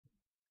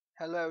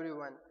Hello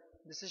everyone,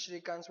 this is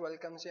Shrikant.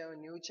 Welcomes you to our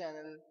new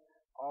channel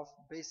of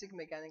Basic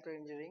Mechanical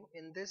Engineering.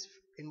 In this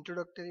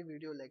introductory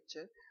video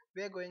lecture,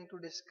 we are going to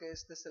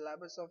discuss the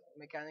syllabus of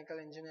Mechanical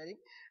Engineering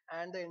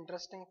and the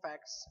interesting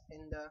facts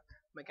in the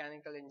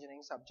Mechanical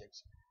Engineering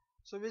subjects.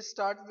 So we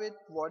start with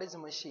what is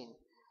machine.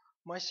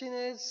 Machine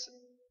is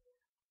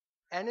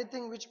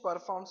anything which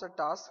performs a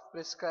task,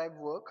 prescribed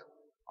work,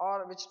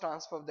 or which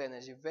transfer the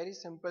energy. Very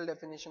simple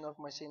definition of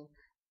machine,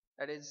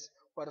 that is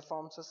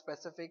performs a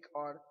specific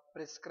or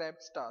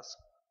prescribed task.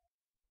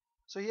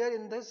 So here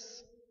in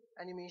this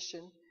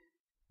animation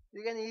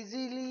you can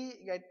easily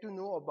get to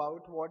know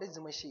about what is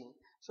machine.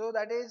 So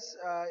that is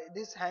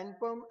this hand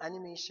pump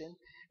animation,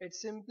 it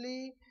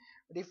simply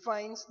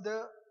defines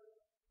the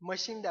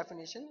machine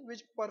definition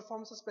which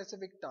performs a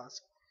specific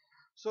task.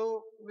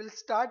 So we'll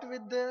start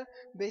with the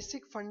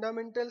basic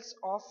fundamentals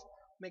of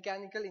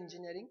mechanical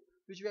engineering,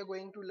 which we are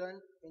going to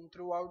learn in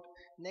throughout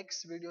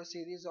next video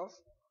series of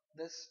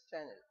this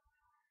channel.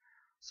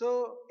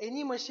 So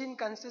any machine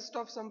consists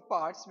of some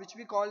parts which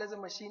we call as a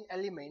machine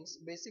elements,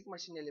 basic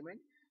machine element.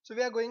 So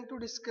we are going to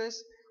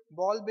discuss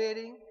ball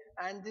bearing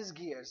and this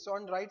gear. So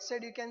on right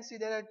side you can see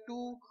there are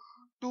two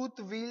tooth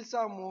wheels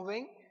are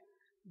moving.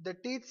 The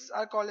teeths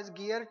are called as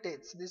gear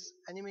teeths. This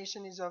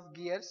animation is of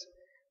gears,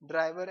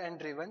 driver and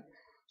driven.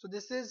 So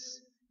this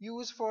is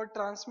used for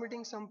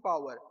transmitting some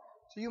power.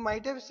 So you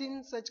might have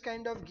seen such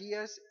kind of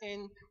gears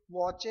in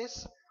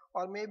watches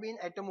or maybe in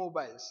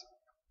automobiles.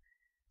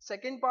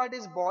 Second part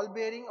is ball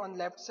bearing on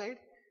left side.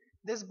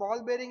 This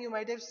ball bearing you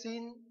might have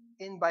seen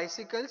in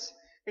bicycles.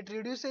 It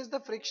reduces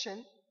the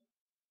friction.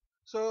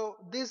 So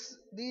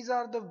these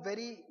are the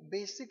very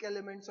basic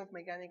elements of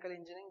mechanical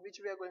engineering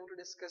which we are going to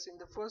discuss in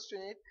the first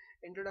unit,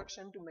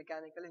 Introduction to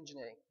Mechanical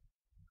Engineering.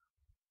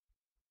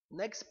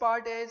 Next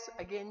part is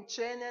again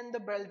chain and the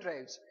belt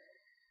drives.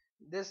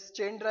 This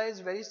chain drive is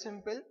very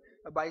simple.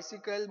 A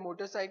bicycle,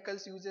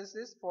 motorcycles uses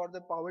this for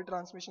the power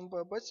transmission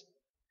purpose.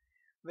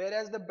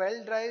 Whereas the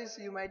belt drives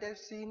you might have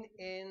seen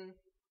in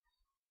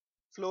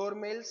floor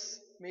mills,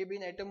 maybe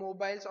in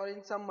automobiles or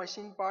in some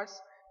machine parts,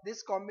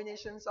 these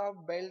combinations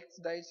of belt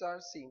drives are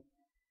seen.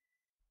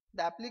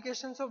 The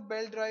applications of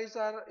belt drives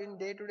are in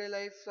day-to-day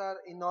life are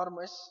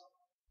enormous.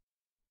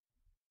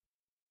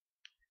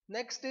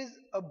 Next is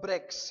a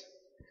brakes.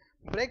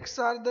 Brakes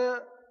are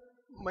the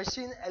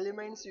machine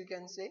elements you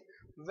can say,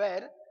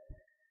 where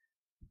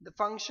the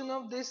function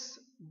of these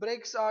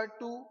brakes are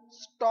to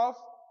stop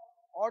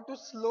or to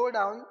slow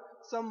down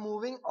some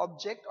moving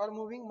object or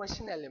moving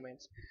machine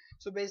elements.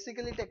 So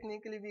basically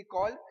technically we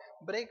call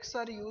brakes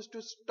are used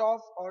to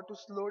stop or to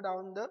slow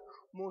down the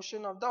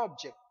motion of the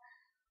object.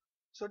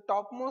 So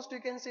topmost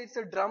you can say it's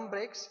a drum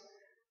brakes.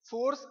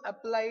 Force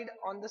applied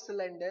on the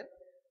cylinder,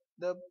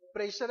 the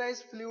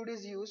pressurized fluid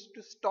is used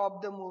to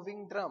stop the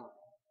moving drum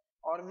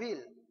or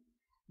wheel.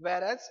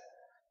 Whereas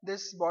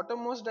this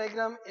bottommost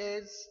diagram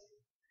is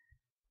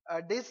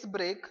a disc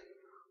brake,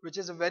 which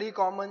is very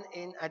common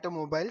in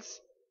automobiles.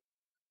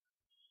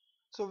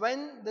 So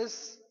when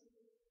this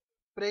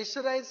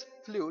pressurized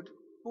fluid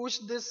push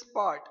this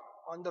part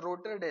on the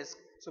rotor disc,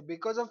 so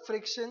because of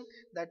friction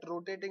that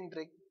rotating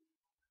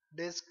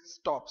disc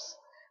stops,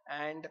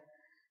 and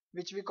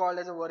which we call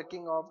as a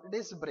working of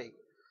disc brake.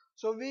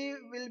 So we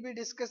will be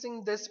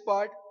discussing this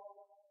part,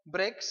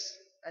 brakes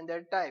and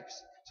their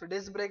types. So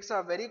disc brakes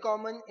are very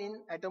common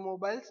in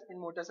automobiles, in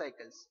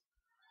motorcycles.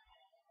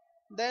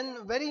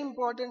 Then very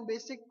important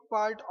basic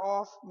part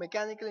of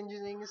mechanical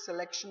engineering is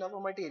selection of a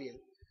material.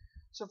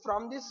 So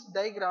from this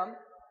diagram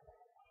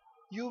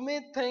you may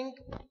think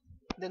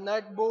the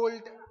nut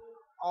bolt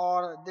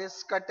or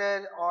this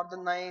cutter or the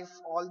knife,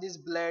 all these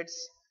blades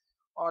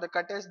or the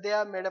cutters, they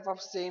are made up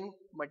of same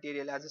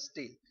material as a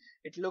steel.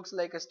 It looks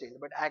like a steel,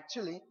 but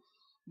actually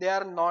they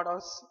are not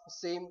of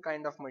same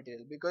kind of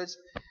material, because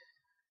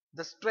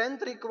the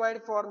strength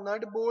required for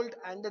nut bolt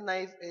and the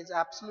knife is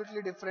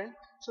absolutely different.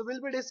 So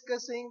we'll be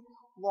discussing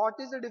what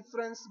is the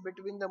difference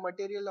between the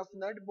material of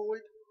nut bolt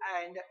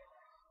and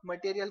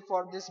material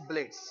for these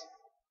blades.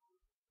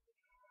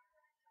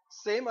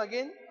 Same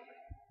again,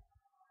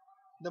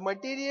 the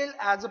material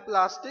as a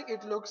plastic,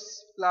 it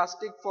looks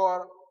plastic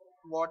for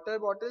water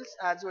bottles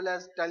as well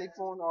as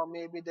telephone or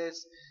maybe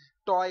this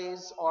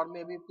toys or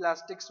maybe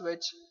plastic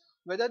switch.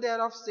 Whether they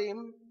are of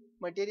same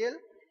material,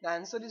 the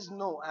answer is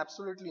no,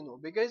 absolutely no,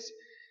 because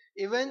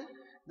even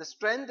the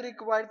strength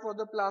required for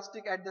the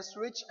plastic at the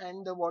switch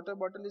and the water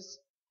bottle is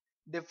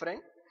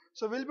different.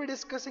 So we'll be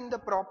discussing the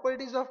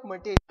properties of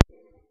material,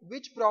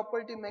 which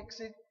property makes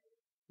it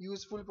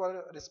useful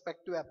for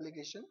respective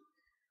application.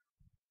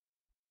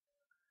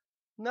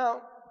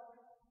 Now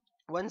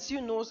once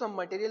you know some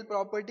material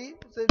property,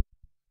 so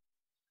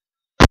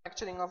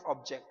manufacturing of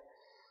object.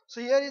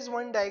 So here is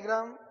one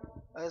diagram,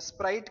 a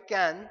Sprite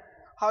can,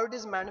 how it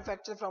is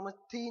manufactured from a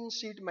thin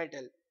sheet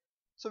metal.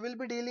 So we'll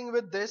be dealing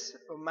with this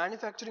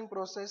manufacturing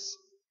process.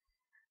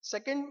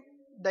 Second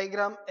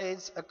diagram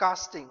is a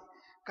casting.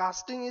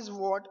 Casting is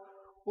what?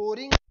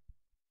 Pouring,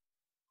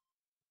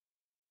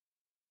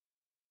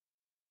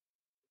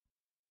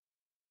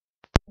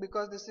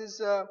 because this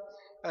is a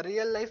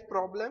real life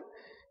problem.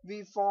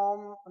 we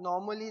form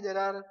normally there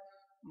are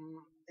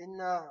in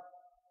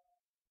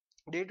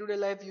day to day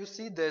life you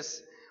see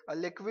this a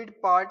liquid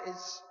part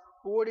is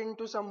poured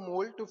into some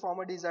mold to form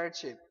a desired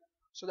shape,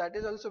 so that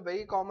is also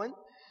very common.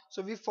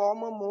 So we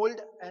form a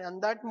mold, and on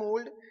that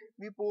mold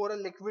we pour a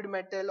liquid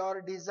metal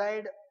or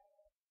desired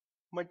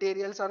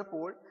materials are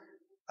poured,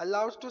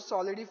 allows to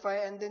solidify,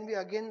 and then we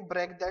again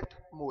break that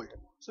mold,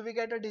 so we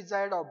get a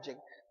desired object.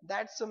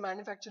 That's the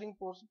manufacturing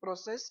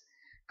process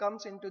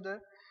comes into the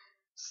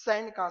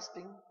sand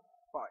casting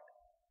part.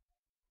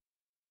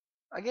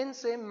 Again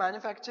same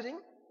manufacturing.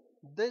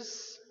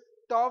 This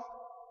top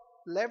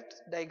left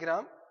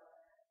diagram,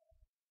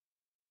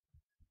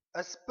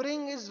 a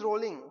spring is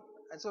rolling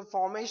as a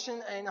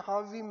formation, and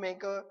how we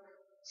make a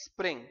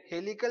spring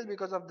helical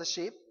because of the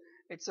shape.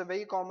 It's a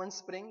very common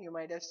spring, you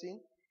might have seen.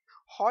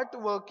 Hot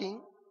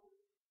working,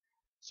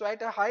 so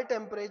at a high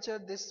temperature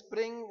this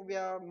spring we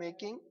are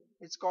making,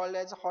 it's called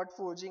as hot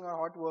forging or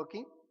hot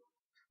working.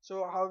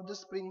 So how the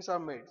springs are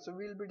made, so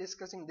we'll be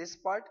discussing this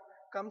part,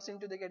 comes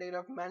into the category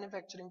of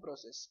manufacturing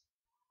process.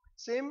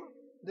 Same,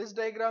 this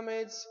diagram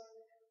is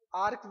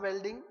arc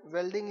welding.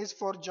 Welding is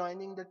for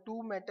joining the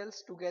two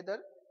metals together.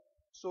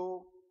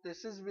 So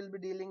this is will be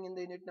dealing in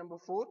the unit number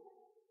 4.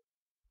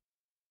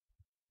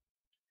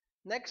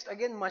 Next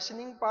again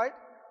machining part,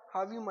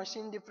 how you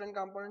machine different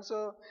components.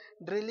 So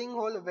drilling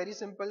hole, very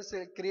simple,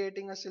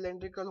 creating a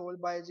cylindrical hole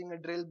by using a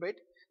drill bit,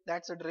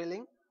 that's a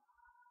drilling.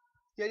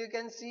 Here you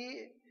can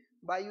see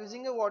by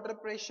using a water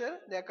pressure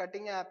they are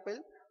cutting an apple.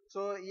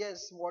 So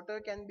yes,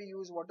 water can be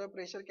used, water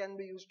pressure can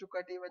be used to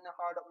cut even a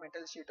hard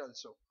metal sheet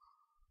also.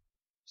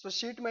 So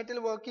sheet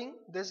metal working,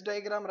 this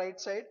diagram right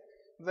side,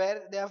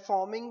 where they are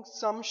forming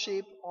some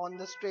shape on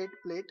the straight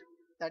plate,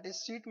 that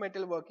is sheet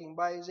metal working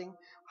by using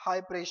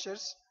high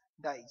pressures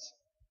dies.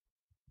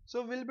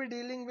 So we'll be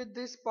dealing with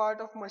this part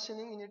of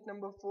machining unit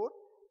number 4.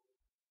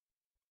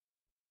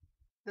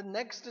 The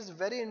next is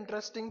very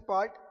interesting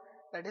part,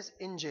 that is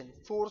engine,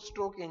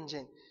 4-stroke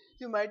engine.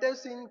 You might have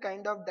seen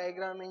kind of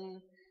diagram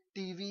in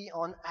TV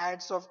on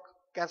ads of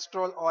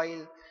Castrol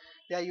oil.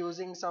 They are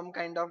using some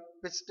kind of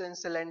piston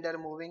cylinder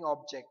moving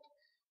object.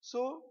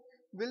 So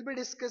we'll be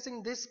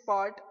discussing this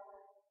part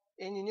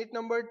in unit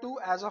number 2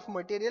 as of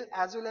material,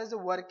 as well as the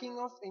working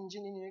of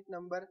engine in unit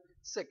number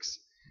 6.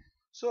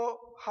 So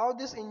how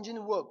this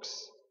engine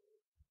works,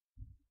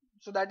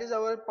 so that is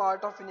our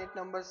part of unit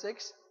number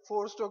 6.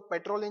 4-stroke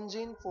petrol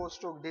engine,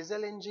 4-stroke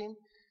diesel engine.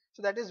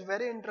 So that is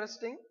very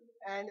interesting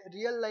and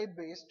real life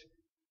based.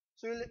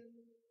 So you'll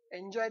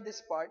enjoy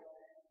this part.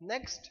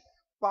 Next,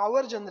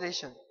 power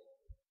generation.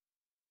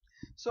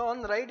 So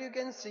on right you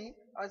can see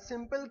a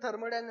simple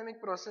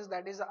thermodynamic process,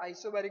 that is the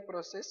isobaric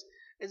process,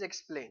 is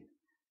explained.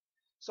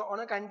 So on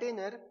a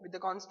container with the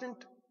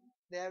constant,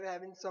 they are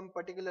having some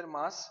particular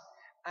mass,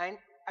 and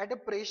at a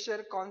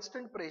pressure,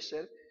 constant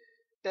pressure,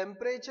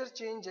 temperature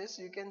changes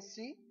you can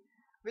see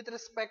with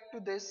respect to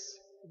this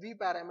V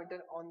parameter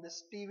on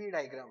this TV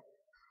diagram.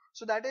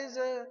 So that is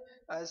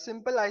a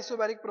simple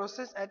isobaric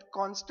process. At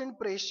constant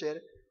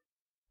pressure,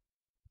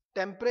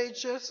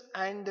 temperatures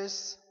and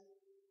this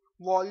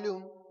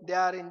volume, they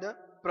are in the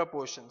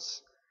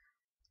proportions.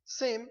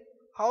 Same,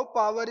 how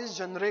power is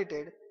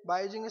generated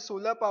by using a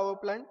solar power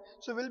plant.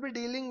 So we'll be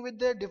dealing with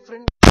the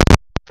different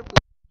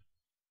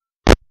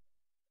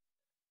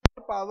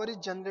power is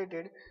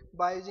generated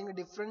by using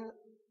different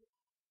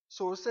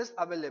sources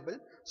available.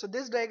 So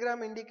this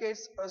diagram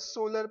indicates a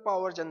solar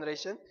power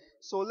generation.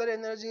 Solar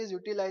energy is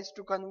utilized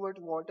to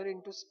convert water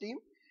into steam,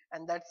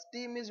 and that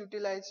steam is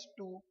utilized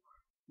to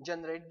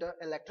generate the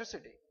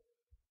electricity.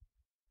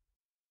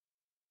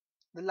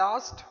 The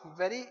last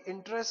very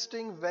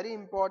interesting, very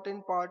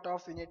important part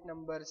of unit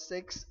number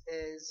 6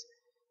 is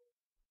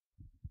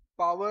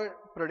power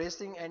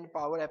producing and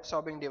power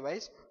absorbing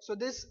device. So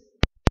this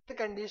air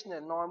conditioner,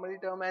 normally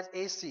termed as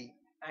AC,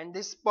 and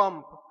this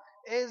pump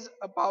is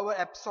a power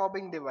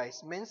absorbing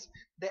device, means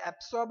they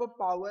absorb a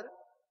power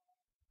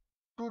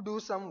to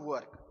do some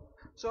work.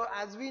 So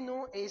as we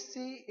know,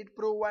 AC, it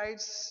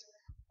provides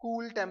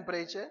cool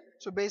temperature.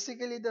 So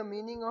basically the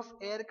meaning of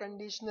air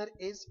conditioner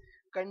is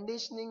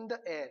conditioning the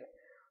air.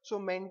 So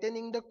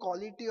maintaining the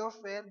quality of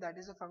air, that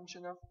is a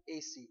function of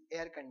AC,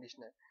 air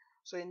conditioner.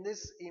 So in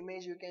this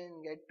image you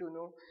can get to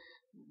know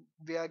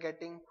we are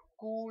getting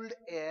cooled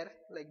air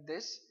like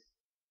this.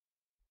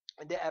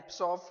 They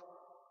absorb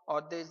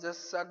or they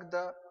just suck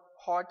the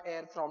hot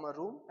air from a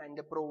room, and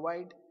they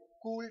provide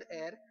cooled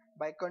air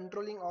by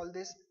controlling all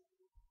this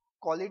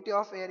quality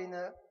of air in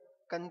a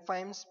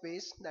confined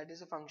space, that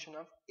is a function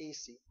of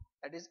AC,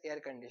 that is air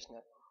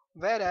conditioner.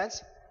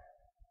 Whereas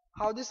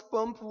how this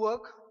pump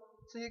work,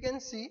 so you can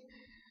see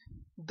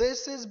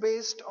this is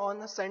based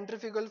on a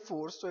centrifugal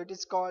force, so it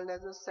is called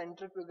as a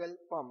centrifugal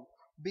pump.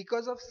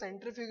 Because of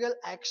centrifugal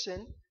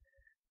action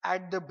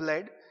at the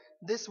blade,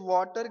 this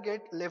water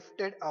get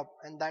lifted up,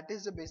 and that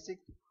is the basic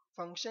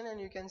function and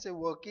you can say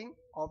working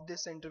of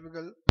this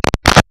centrifugal.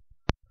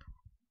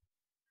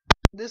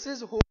 This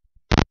is whole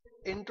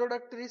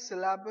introductory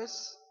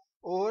syllabus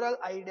overall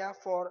idea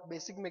for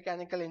basic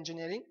mechanical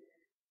engineering.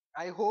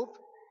 I hope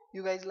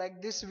you guys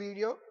like this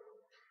video.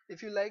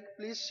 If you like,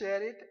 please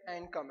share it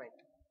and comment.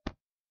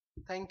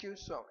 Thank you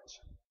so much.